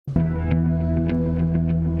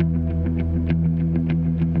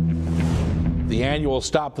The annual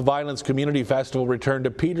Stop the Violence Community Festival returned to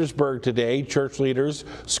Petersburg today. Church leaders,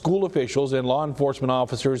 school officials, and law enforcement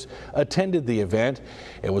officers attended the event.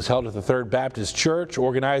 It was held at the Third Baptist Church.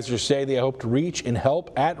 Organizers say they hope to reach and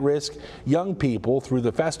help at-risk young people through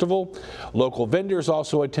the festival. Local vendors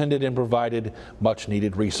also attended and provided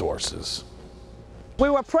much-needed resources. We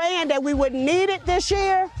were praying that we wouldn't need it this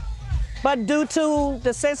year, but due to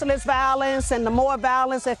the senseless violence and the more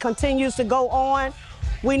violence that continues to go on,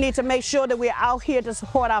 we need to make sure that we're out here to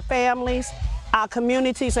support our families, our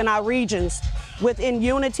communities, and our regions within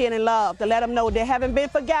unity and in love, to let them know they haven't been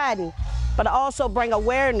forgotten, but also bring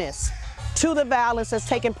awareness to the violence that's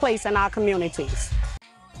taking place in our communities.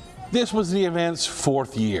 This was the event's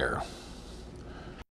 4th year.